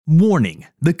Warning: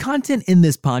 the content in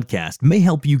this podcast may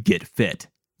help you get fit.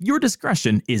 Your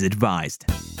discretion is advised.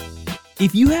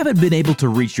 If you haven't been able to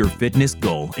reach your fitness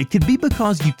goal, it could be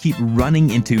because you keep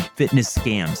running into fitness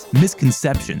scams,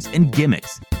 misconceptions, and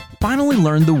gimmicks. Finally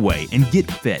learn the way and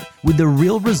get fit with the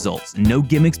Real Results No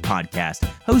Gimmicks podcast,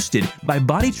 hosted by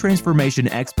body transformation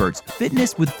experts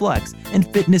FitnessWithFlex and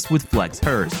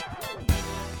FitnessWithFlexHERS.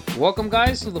 Welcome,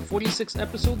 guys, to the 46th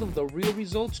episode of the Real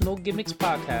Results No Gimmicks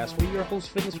podcast. We're your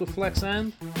hosts, FitnessWithFlex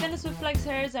and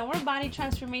FitnessWithFlexHERS, and we're body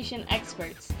transformation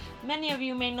experts. Many of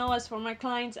you may know us from our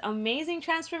clients' amazing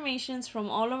transformations from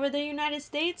all over the United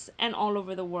States and all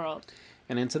over the world.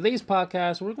 And in today's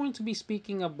podcast, we're going to be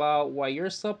speaking about why your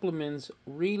supplements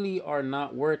really are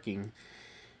not working.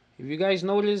 If you guys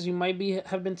notice, you might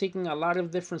have been taking a lot of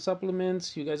different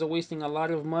supplements. You guys are wasting a lot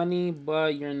of money,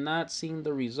 but you're not seeing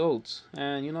the results.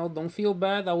 And, don't feel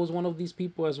bad. I was one of these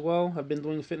people as well. I've been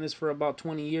doing fitness for about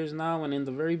 20 years now. And in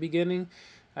the very beginning,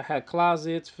 I had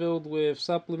closets filled with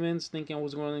supplements, thinking I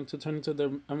was going to turn into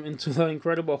the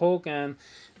Incredible Hulk. And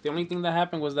the only thing that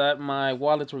happened was that my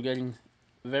wallets were getting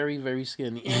very, very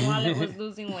skinny. Your wallet was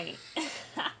losing weight.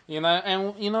 We're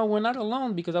not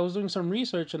alone, because I was doing some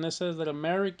research and it says that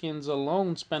Americans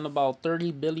alone spend about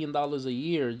 $30 billion a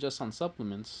year just on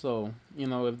supplements. So,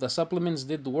 if the supplements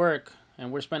did work and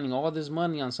we're spending all this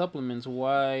money on supplements,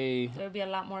 why... There would be a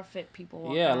lot more fit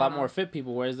people. Yeah, a lot more fit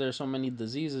people. Why is there so many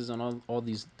diseases and all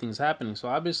these things happening? So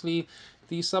obviously,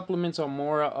 these supplements are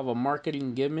more of a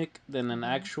marketing gimmick than an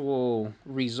actual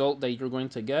result that you're going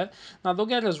to get. Now, don't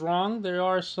get us wrong. There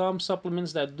are some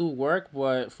supplements that do work,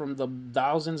 but from the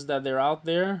thousands that are out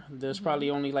there, there's probably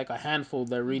only like a handful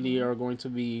that really are going to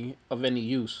be of any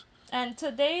use. And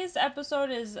today's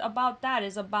episode is about that.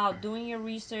 Is about doing your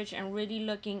research and really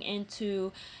looking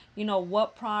into,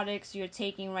 what products you're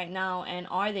taking right now, and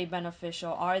are they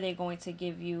beneficial? Are they going to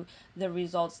give you the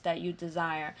results that you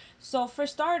desire? So for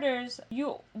starters,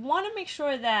 you want to make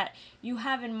sure that you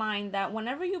have in mind that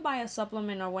whenever you buy a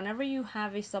supplement or whenever you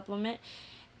have a supplement,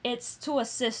 it's to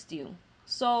assist you.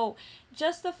 So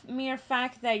just the mere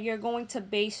fact that you're going to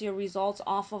base your results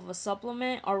off of a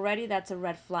supplement, already that's a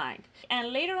red flag.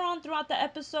 And later on throughout the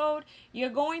episode, you're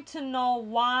going to know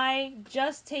why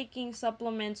just taking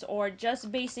supplements or just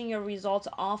basing your results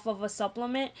off of a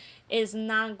supplement is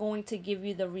not going to give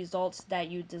you the results that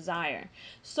you desire.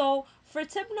 So for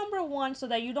tip number one, so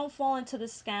that you don't fall into the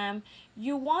scam,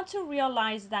 you want to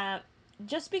realize that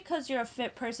just because you're a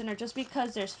fit person or just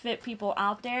because there's fit people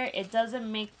out there, it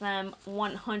doesn't make them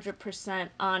 100%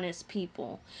 honest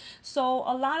people. So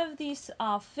a lot of these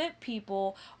fit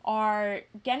people are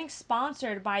getting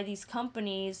sponsored by these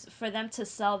companies for them to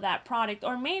sell that product.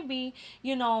 Or maybe,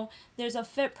 there's a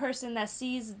fit person that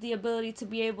sees the ability to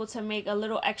be able to make a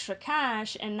little extra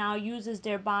cash and now uses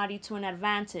their body to an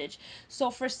advantage. So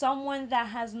for someone that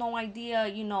has no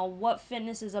idea, what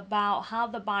fitness is about, how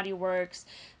the body works,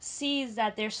 sees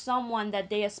that there's someone that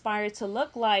they aspire to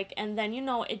look like, and then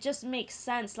it just makes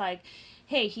sense, like,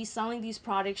 hey, he's selling these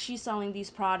products, she's selling these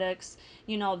products,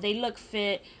 they look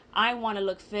fit, I want to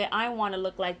look fit, I want to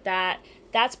look like that.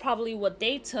 That's probably what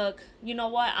they took. You know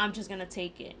what? I'm just going to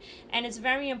take it. And it's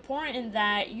very important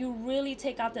that you really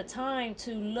take out the time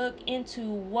to look into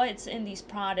what's in these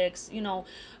products.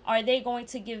 Are they going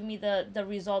to give me the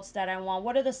results that I want?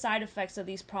 What are the side effects of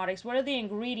these products? What are the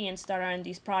ingredients that are in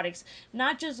these products?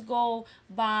 Not just go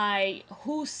by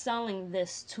who's selling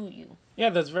this to you. Yeah,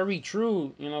 that's very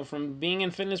true. From being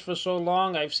in fitness for so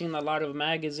long, I've seen a lot of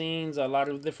magazines, a lot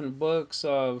of different books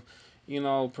of,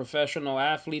 professional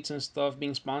athletes and stuff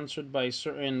being sponsored by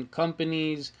certain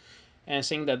companies and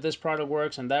saying that this product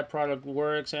works and that product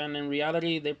works. And in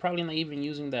reality, they're probably not even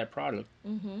using that product.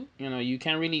 Mm-hmm. You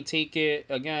can't really take it.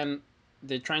 Again,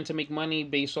 they're trying to make money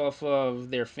based off of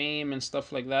their fame and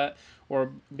stuff like that,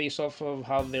 or based off of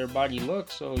how their body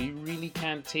looks. So you really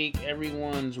can't take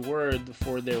everyone's word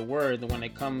for their word when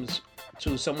it comes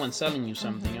to someone selling you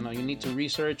something. Mm-hmm. You need to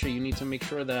research, or you need to make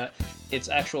sure that it's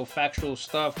actual factual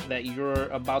stuff that you're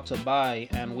about to buy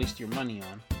and waste your money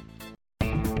on.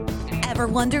 Ever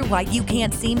wonder why you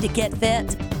can't seem to get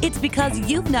fit? It's because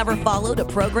you've never followed a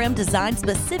program designed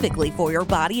specifically for your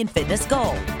body and fitness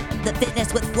goal. The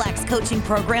Fitness with Flex coaching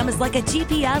program is like a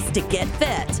GPS to get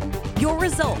fit. Your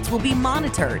results will be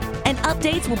monitored, and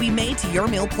updates will be made to your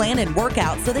meal plan and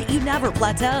workout so that you never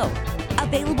plateau.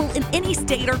 Available in any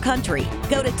state or country.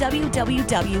 Go to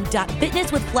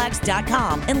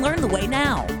www.fitnesswithflex.com and learn the way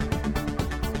now.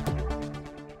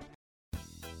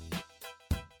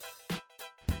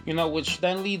 Which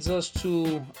then leads us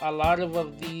to a lot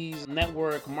of these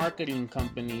network marketing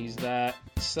companies that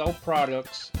sell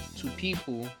products to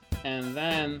people, and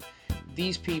then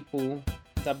these people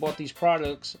that bought these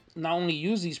products not only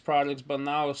use these products but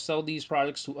now sell these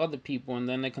products to other people, and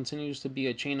then it continues to be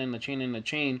a chain and a chain and a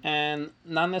chain. And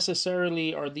not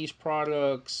necessarily are these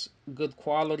products good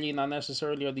quality, not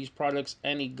necessarily are these products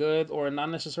any good, or not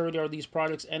necessarily are these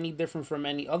products any different from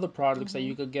any other products that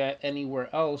you could get anywhere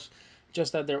else,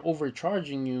 just that they're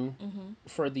overcharging you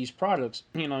for these products.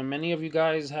 Many of you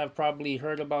guys have probably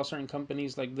heard about certain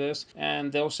companies like this,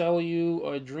 and they'll sell you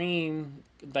a dream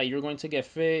that you're going to get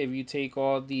fit if you take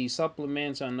all the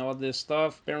supplements and all this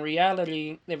stuff. But in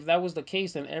reality, if that was the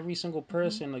case, then every single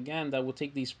person, again, that would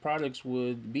take these products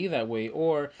would be that way.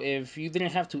 Or if you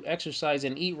didn't have to exercise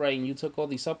and eat right and you took all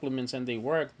these supplements and they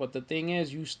worked, but the thing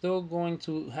is, you're still going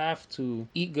to have to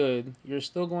eat good. You're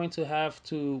still going to have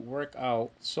to work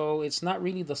out. So it's not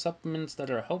really the supplements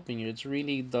that are helping you. It's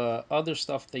really the other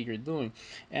stuff that you're doing.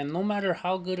 And no matter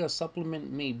how good a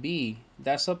supplement may be,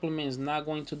 that supplement is not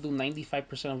going to do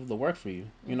 95% of the work for you.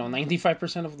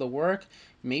 95% of the work,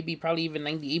 maybe probably even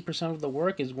 98% of the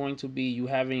work is going to be you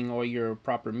having all your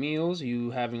proper meals, you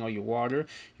having all your water,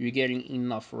 you're getting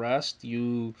enough rest,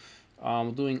 you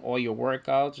doing all your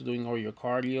workouts, doing all your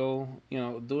cardio,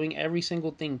 doing every single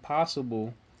thing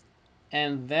possible.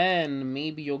 And then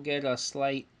maybe you'll get a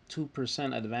slight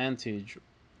 2% advantage,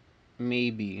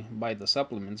 maybe, by the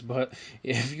supplements. But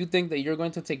if you think that you're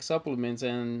going to take supplements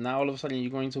and now all of a sudden you're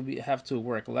going to have to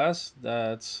work less,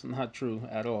 that's not true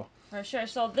at all. For sure.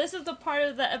 So this is the part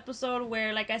of the episode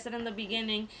where, like I said in the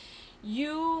beginning,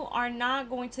 you are not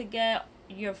going to get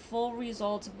your full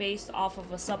results based off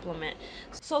of a supplement.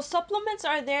 So supplements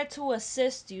are there to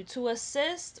assist you, to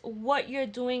assist what you're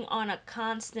doing on a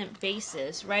constant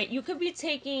basis, right? You could be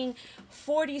taking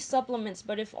 40 supplements,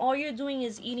 but if all you're doing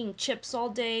is eating chips all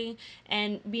day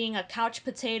and being a couch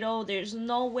potato, there's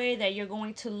no way that you're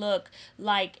going to look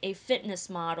like a fitness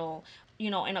model,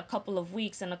 in a couple of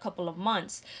weeks and a couple of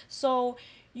months. So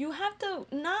you have to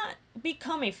not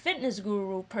become a fitness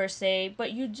guru per se,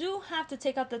 but you do have to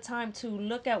take out the time to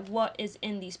look at what is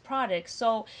in these products.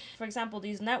 So, for example,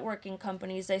 these networking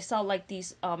companies, they sell like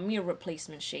these meal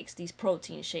replacement shakes, these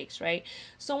protein shakes, right?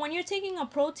 So when you're taking a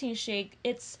protein shake,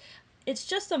 it's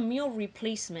just a meal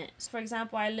replacement. For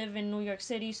example, I live in New York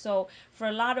City, so for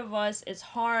a lot of us, it's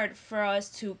hard for us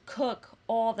to cook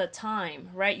all the time,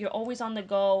 right? You're always on the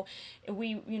go.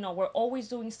 We're always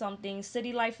doing something.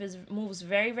 City life moves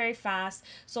very, very fast.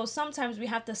 So sometimes we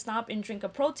have to stop and drink a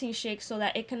protein shake so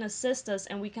that it can assist us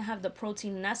and we can have the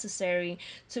protein necessary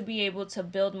to be able to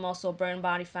build muscle, burn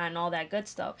body fat, and all that good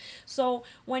stuff. So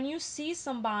when you see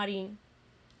somebody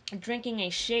drinking a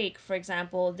shake, for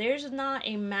example, there's not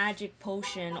a magic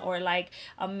potion or like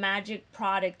a magic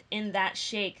product in that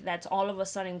shake that's all of a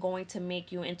sudden going to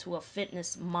make you into a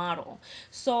fitness model.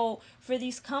 So for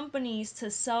these companies to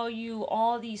sell you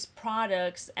all these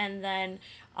products and then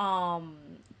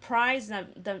prize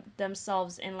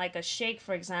themselves in like a shake,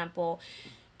 for example,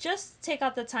 just take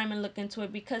out the time and look into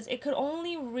it, because it could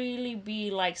only really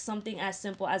be like something as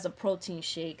simple as a protein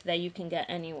shake that you can get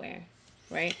anywhere,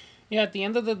 right? Yeah, at the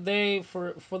end of the day,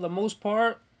 for the most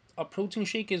part, a protein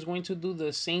shake is going to do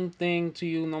the same thing to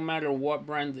you no matter what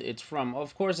brand it's from.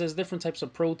 Of course, there's different types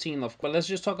of protein, but let's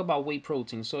just talk about whey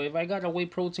protein. So if I got a whey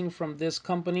protein from this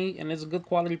company and it's a good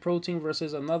quality protein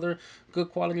versus another good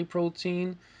quality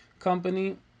protein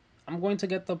company, I'm going to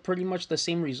get pretty much the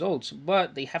same results,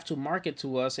 but they have to market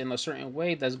to us in a certain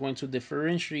way that's going to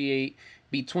differentiate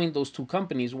between those two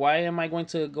companies. Why am I going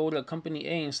to go to company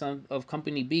A instead of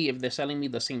company B if they're selling me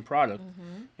the same product?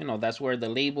 That's where the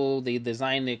label, they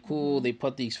design it cool, they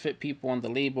put these fit people on the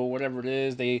label, whatever it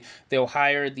is, they'll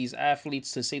hire these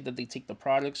athletes to say that they take the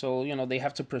product. So they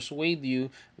have to persuade you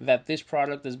that this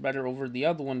product is better over the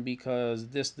other one because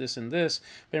this and this.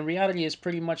 But in reality, it's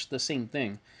pretty much the same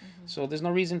thing. So there's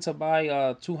no reason to buy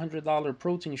a $200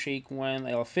 protein shake when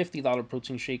a $50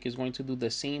 protein shake is going to do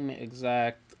the same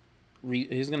exact.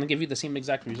 He's going to give you the same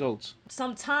exact results.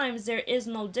 Sometimes there is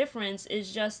no difference.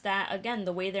 It's just that, again,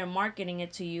 the way they're marketing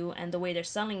it to you and the way they're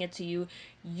selling it to you,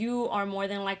 you are more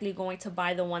than likely going to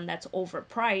buy the one that's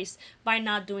overpriced by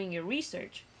not doing your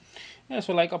research. Yeah,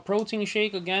 so like a protein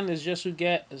shake, again, is just to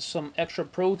get some extra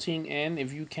protein in.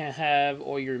 If you can't have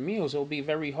all your meals, it'll be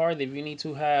very hard if you need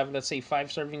to have, let's say, 5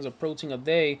 servings of protein a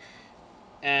day,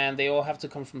 and they all have to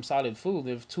come from solid food.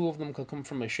 If 2 of them could come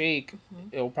from a shake,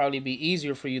 it'll probably be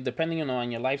easier for you, depending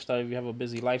on your lifestyle, if you have a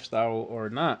busy lifestyle or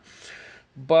not.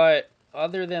 But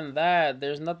other than that,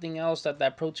 there's nothing else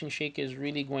that protein shake is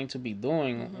really going to be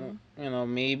doing.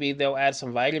 Maybe they'll add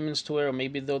some vitamins to it, or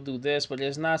maybe they'll do this, but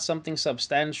it's not something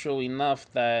substantial enough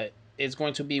that it's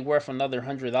going to be worth another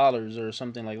 $100 or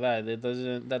something like that.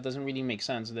 That doesn't really make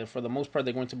sense. For the most part,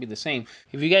 they're going to be the same.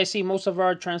 If you guys see most of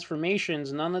our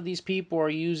transformations, none of these people are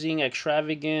using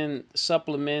extravagant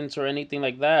supplements or anything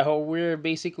like that. What we're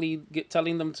basically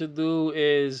telling them to do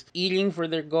is eating for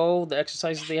their goal, the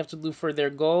exercises they have to do for their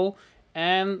goal.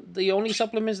 And the only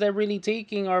supplements they're really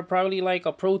taking are probably like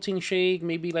a protein shake,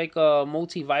 maybe like a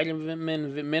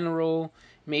multivitamin, mineral,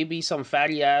 maybe some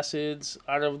fatty acids.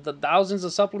 Out of the thousands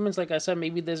of supplements, like I said,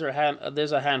 maybe there's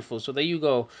a handful. So there you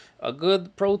go. A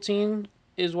good protein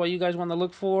is what you guys want to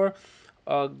look for.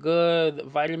 A good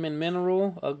vitamin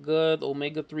mineral, a good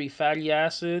omega-3 fatty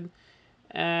acid,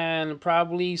 and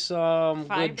probably some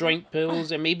Fiber. good joint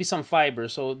pills and maybe some fiber.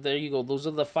 So there you go. Those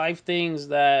are the 5 things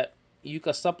that you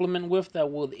can supplement with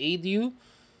that will aid you,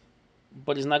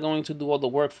 but it's not going to do all the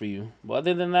work for you. But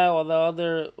other than that, all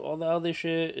the other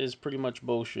shit is pretty much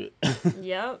bullshit.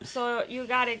 Yep. So you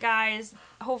got it, guys.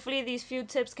 Hopefully these few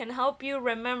tips can help you.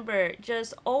 Remember,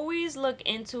 just always look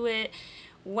into it.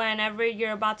 Whenever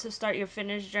you're about to start your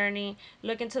fitness journey,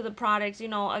 look into the products.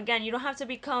 Again, you don't have to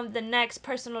become the next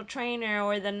personal trainer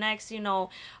or the next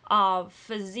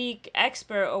physique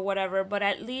expert or whatever, but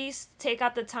at least take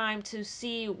out the time to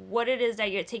see what it is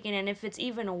that you're taking and if it's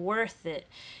even worth it,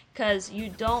 because you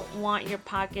don't want your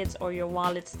pockets or your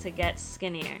wallets to get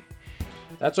skinnier.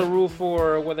 That's a rule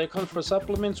for whether it comes for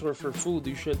supplements or for food.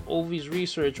 You should always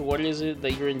research what is it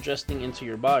that you're ingesting into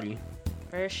your body.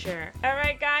 For sure. All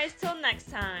right, guys, till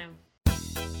next time.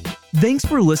 Thanks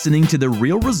for listening to the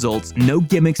Real Results No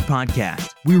Gimmicks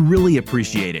podcast. We really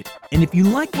appreciate it. And if you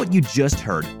like what you just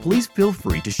heard, please feel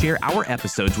free to share our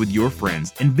episodes with your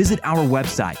friends and visit our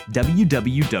website,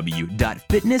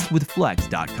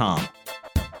 www.fitnesswithflex.com.